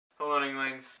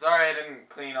feelings. Sorry I didn't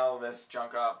clean all this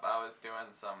junk up. I was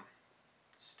doing some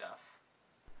stuff.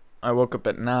 I woke up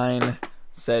at 9,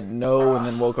 said no, and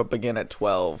then woke up again at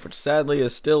 12, which sadly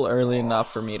is still early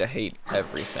enough for me to hate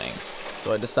everything.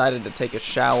 So I decided to take a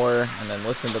shower and then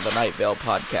listen to the Night Vale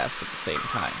podcast at the same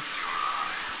time.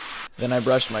 Then I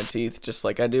brushed my teeth just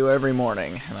like I do every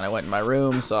morning, and then I went in my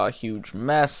room, saw a huge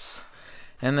mess,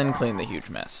 and then cleaned the huge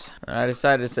mess. And I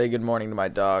decided to say good morning to my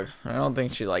dog. I don't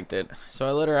think she liked it, so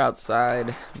I let her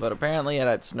outside, but apparently it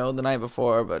had snowed the night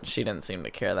before, but she didn't seem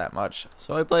to care that much,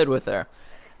 so I played with her.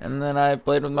 And then I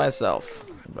played with myself,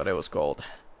 but it was cold.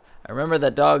 I remember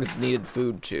that dogs needed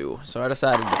food too, so I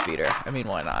decided to feed her. I mean,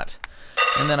 why not?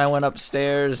 And then I went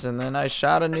upstairs, and then I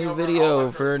shot a new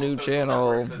video for a new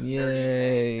channel.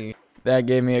 Yay! That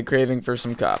gave me a craving for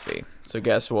some coffee. So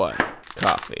guess what?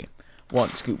 Coffee.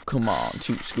 1 scoop, come on.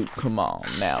 2 scoop, come on.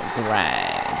 Now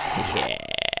grind.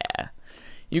 Yeah.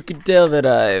 You can tell that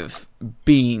I've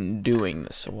been doing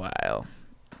this a while.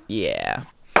 Yeah.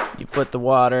 You put the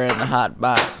water in the hot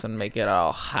box and make it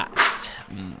all hot.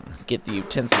 Get the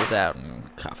utensils out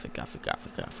and coffee.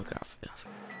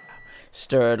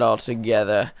 Stir it all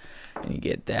together, and you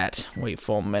get that. Wait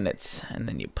 4 minutes, and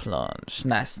then you plunge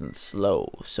nice and slow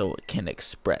so it can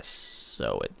express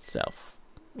itself.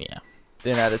 Yeah.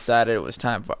 Then I decided it was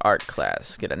time for art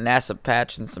class. Get a NASA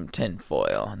patch and some tin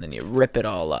foil, and then you rip it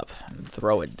all up and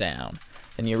throw it down.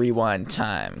 Then you rewind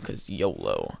time, because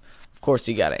YOLO. Of course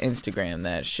you gotta Instagram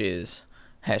that shiz.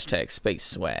 Hashtag space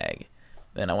swag.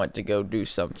 Then I went to go do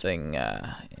something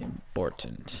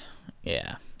important.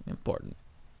 Yeah, important.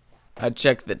 I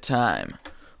checked the time.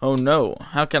 Oh no,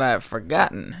 how could I have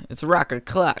forgotten? It's rock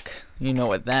o'clock. You know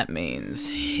what that means.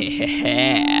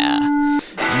 Yeah.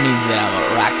 It means that I'm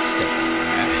a rock star.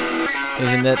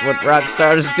 Isn't that what rock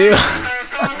stars do?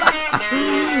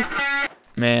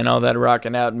 Man, all that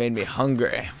rocking out made me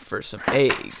hungry for some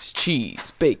eggs,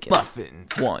 cheese, bacon,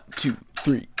 muffins. 1, 2,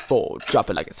 3, 4. Drop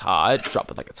it like it's hot.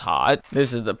 Drop it like it's hot.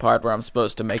 This is the part where I'm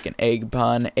supposed to make an egg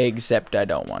pun, except I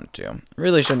don't want to.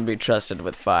 Really shouldn't be trusted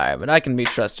with fire, but I can be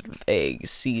trusted with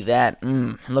eggs. See that?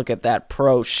 Look at that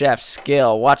pro chef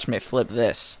skill. Watch me flip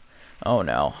this. Oh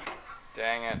no.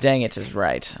 Dang it. Dang it is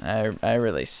right. I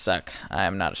really suck. I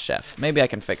am not a chef. Maybe I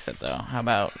can fix it though. How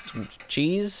about some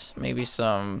cheese? Maybe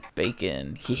some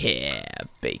bacon. Yeah,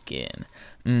 bacon.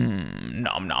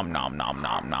 Nom nom nom nom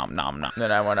nom nom nom nom.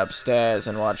 Then I went upstairs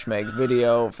and watched Meg's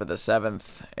video for the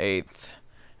 7th, 8th,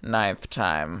 9th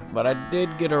time. But I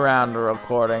did get around to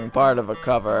recording part of a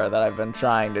cover that I've been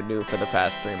trying to do for the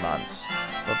past 3 months.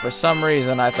 But for some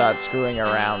reason I thought screwing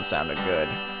around sounded good.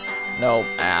 Nope,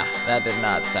 that did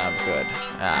not sound good.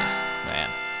 Man.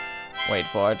 Wait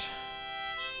for it.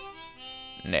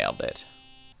 Nailed it.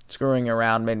 Screwing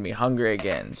around made me hungry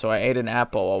again, so I ate an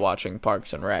apple while watching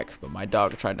Parks and Rec, but my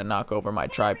dog tried to knock over my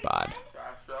tripod.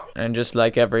 And just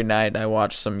like every night, I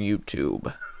watched some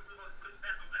YouTube.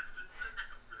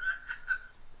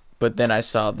 But then I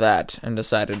saw that and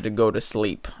decided to go to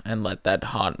sleep and let that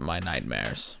haunt my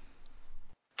nightmares.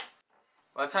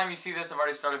 By the time you see this, I've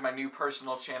already started my new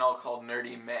personal channel called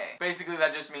NerdyMay. Basically,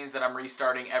 that just means that I'm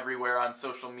restarting everywhere on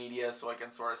social media so I can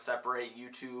sort of separate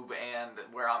YouTube and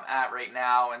where I'm at right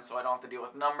now, and so I don't have to deal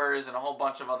with numbers and a whole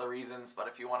bunch of other reasons. But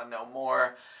if you want to know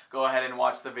more, go ahead and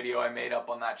watch the video I made up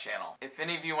on that channel. If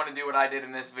any of you want to do what I did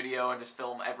in this video and just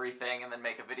film everything and then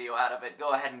make a video out of it,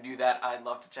 go ahead and do that. I'd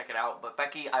love to check it out. But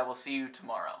Becky, I will see you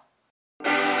tomorrow.